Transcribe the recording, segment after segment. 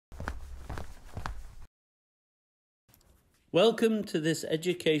Welcome to this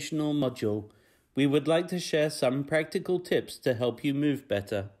educational module. We would like to share some practical tips to help you move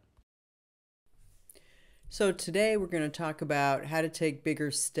better. So today we're going to talk about how to take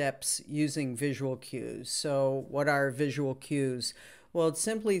bigger steps using visual cues. So what are visual cues? Well, it's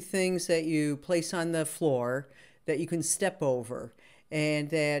simply things that you place on the floor that you can step over, and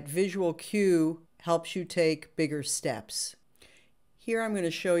that visual cue helps you take bigger steps. Here I'm going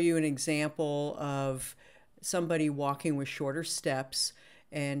to show you an example of somebody walking with shorter steps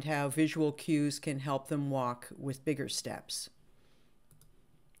and how visual cues can help them walk with bigger steps.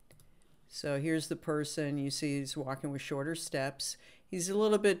 So here's the person. You see he's walking with shorter steps. He's a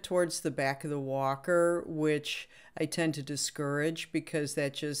little bit towards the back of the walker, which I tend to discourage because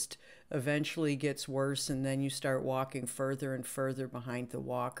that just eventually gets worse, and then you start walking further and further behind the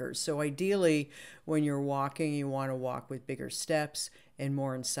walker. So ideally, when you're walking, you want to walk with bigger steps and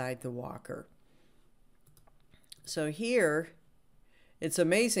more inside the walker. So here, it's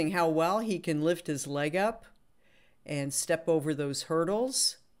amazing how well he can lift his leg up and step over those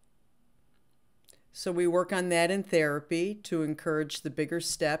hurdles. So we work on that in therapy to encourage the bigger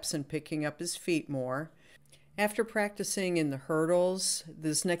steps and picking up his feet more. After practicing in the hurdles,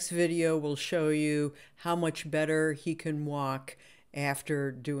 this next video will show you how much better he can walk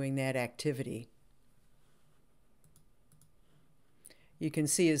after doing that activity. You can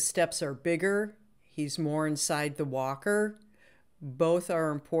see his steps are bigger. He's more inside the walker. Both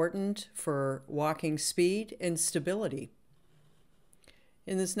are important for walking speed and stability.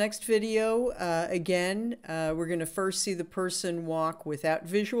 In this next video, we're going to first see the person walk without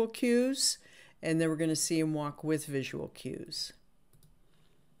visual cues, and then we're going to see him walk with visual cues.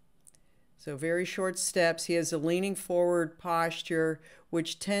 So very short steps. He has a leaning forward posture,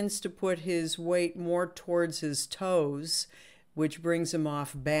 which tends to put his weight more towards his toes, which brings him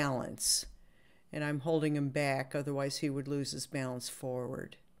off balance. And I'm holding him back, otherwise he would lose his balance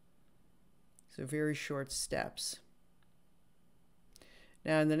forward. So very short steps.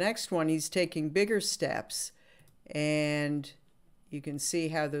 Now in the next one, he's taking bigger steps, and you can see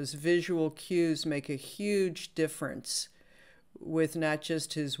how those visual cues make a huge difference with not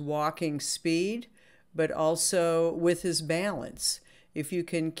just his walking speed, but also with his balance. If you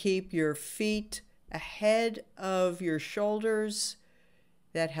can keep your feet ahead of your shoulders,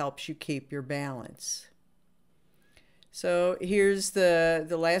 that helps you keep your balance. So here's the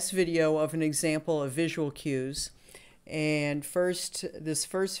last video of an example of visual cues. And this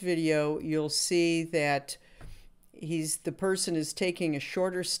first video, you'll see that the person is taking a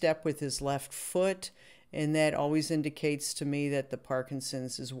shorter step with his left foot, and that always indicates to me that the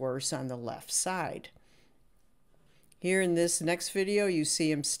Parkinson's is worse on the left side. Here in this next video, you see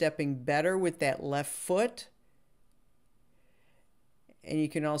him stepping better with that left foot. And you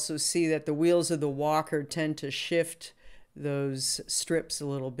can also see that the wheels of the walker tend to shift those strips a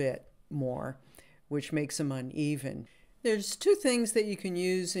little bit more, which makes them uneven. There's two things that you can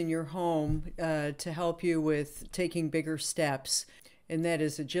use in your home to help you with taking bigger steps, and that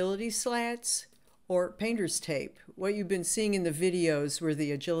is agility slats or painter's tape. What you've been seeing in the videos were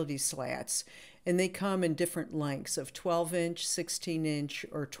the agility slats, and they come in different lengths of 12-inch, 16-inch,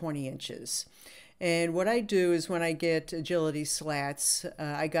 or 20 inches. And what I do is when I get agility slats,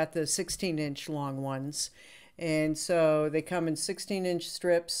 I got the 16-inch long ones. And so they come in 16-inch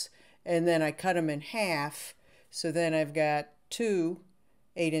strips, and then I cut them in half. So then I've got two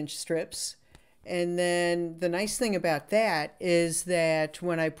 8-inch strips. And then the nice thing about that is that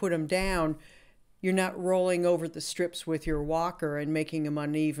when I put them down, you're not rolling over the strips with your walker and making them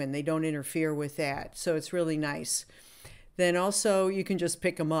uneven. They don't interfere with that. So it's really nice. Then also you can just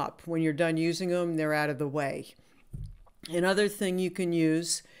pick them up. When you're done using them, they're out of the way. Another thing you can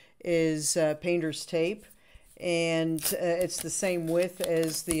use is painter's tape, and it's the same width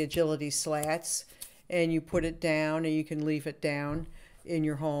as the agility slats, and you put it down and you can leave it down in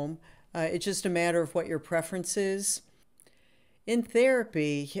your home. It's just a matter of what your preference is. In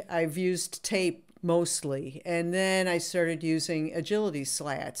therapy, I've used tape mostly, and then I started using agility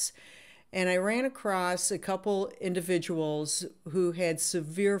slats. And I ran across a couple individuals who had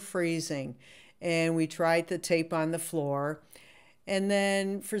severe freezing, and we tried the tape on the floor. And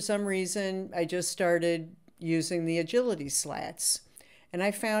then for some reason, I just started using the agility slats. And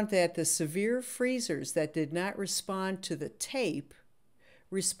I found that the severe freezers that did not respond to the tape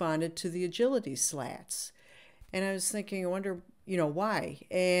responded to the agility slats. And I was thinking, I wonder, why?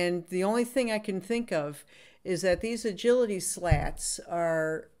 And the only thing I can think of is that these agility slats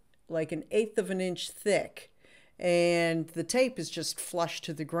are like 1/8 of an inch thick, and the tape is just flush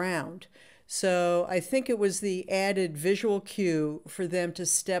to the ground. So I think it was the added visual cue for them to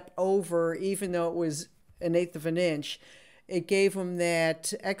step over, even though it was 1/8 of an inch. it gave them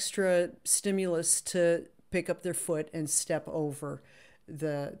that extra stimulus to pick up their foot and step over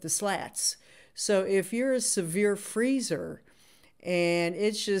the slats. So if you're a severe freezer and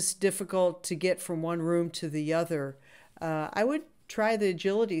it's just difficult to get from one room to the other, I would try the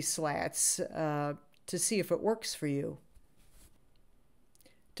agility slats to see if it works for you.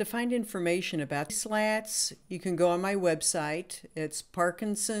 To find information about slats, you can go on my website. It's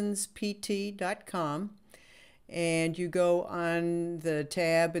parkinsonspt.com. And you go on the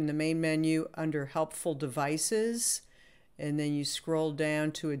tab in the main menu under Helpful Devices, and then you scroll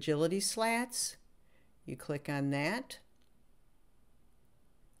down to Agility Slats. You click on that,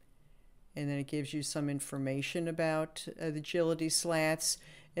 and then it gives you some information about the agility slats.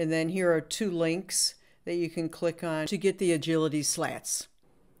 And then here are 2 links that you can click on to get the agility slats.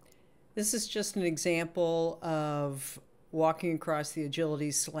 This is just an example of walking across the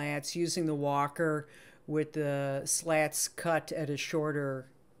agility slats using the walker with the slats cut at a shorter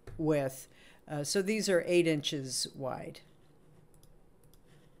width. So these are 8 inches wide.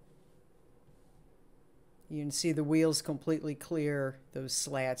 You can see the wheels completely clear those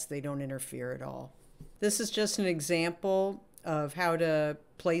slats. They don't interfere at all. This is just an example of how to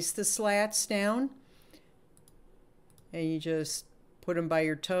place the slats down. And you just put them by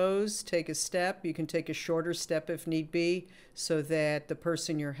your toes, take a step. You can take a shorter step if need be, so that the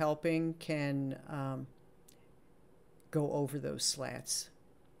person you're helping can go over those slats.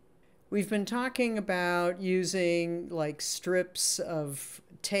 We've been talking about using like strips of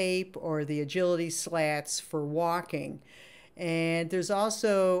tape or the agility slats for walking. And there's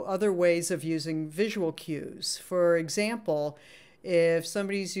also other ways of using visual cues. For example, if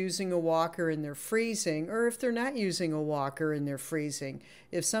somebody's using a walker and they're freezing, or if they're not using a walker and they're freezing,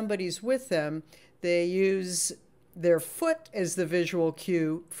 if somebody's with them, they use their foot as the visual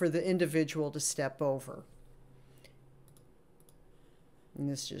cue for the individual to step over. And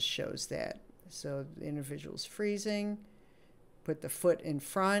this just shows that. So the individual's freezing, put the foot in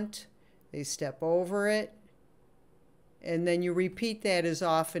front, they step over it, and then you repeat that as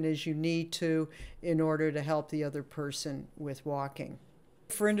often as you need to in order to help the other person with walking.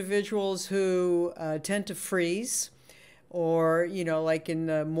 For individuals who tend to freeze, or, like in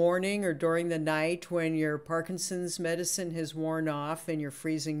the morning or during the night when your Parkinson's medicine has worn off and you're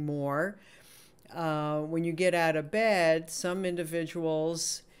freezing more, when you get out of bed, some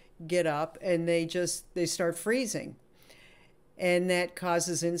individuals get up and they start freezing. And that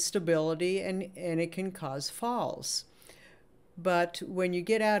causes instability and it can cause falls. But when you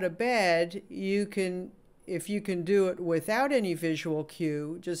get out of bed, if you can do it without any visual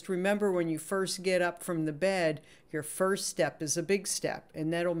cue, just remember when you first get up from the bed, your first step is a big step,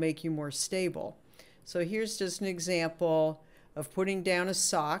 and that'll make you more stable. So here's just an example of putting down a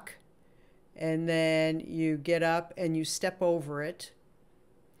sock, and then you get up and you step over it.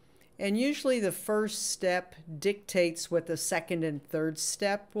 And usually the first step dictates what the second and third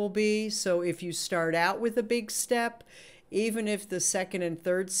step will be. So if you start out with a big step, even if the second and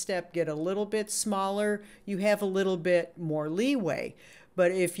third step get a little bit smaller, you have a little bit more leeway.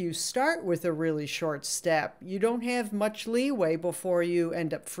 But if you start with a really short step, you don't have much leeway before you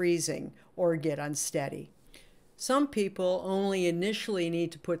end up freezing or get unsteady. Some people only initially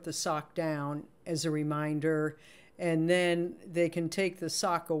need to put the sock down as a reminder, and then they can take the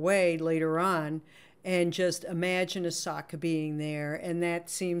sock away later on and just imagine a sock being there, and that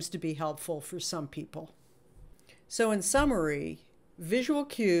seems to be helpful for some people. So in summary, visual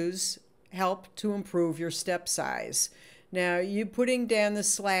cues help to improve your step size. Now, you putting down the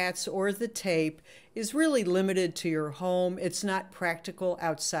slats or the tape is really limited to your home. It's not practical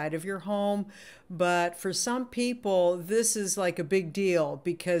outside of your home, but for some people, this is like a big deal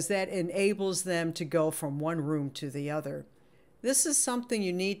because that enables them to go from one room to the other. This is something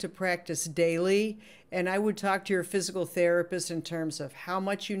you need to practice daily, and I would talk to your physical therapist in terms of how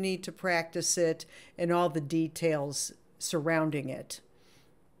much you need to practice it and all the details surrounding it.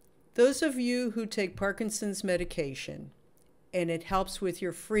 Those of you who take Parkinson's medication and it helps with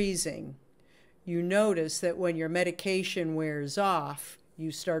your freezing, you notice that when your medication wears off,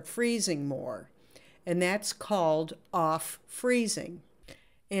 you start freezing more, and that's called off freezing.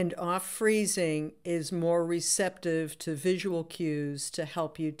 And off freezing is more receptive to visual cues to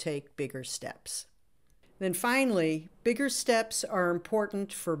help you take bigger steps. Then finally, bigger steps are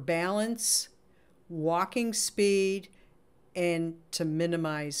important for balance, walking speed, and to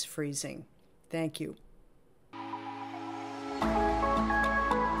minimize freezing. Thank you.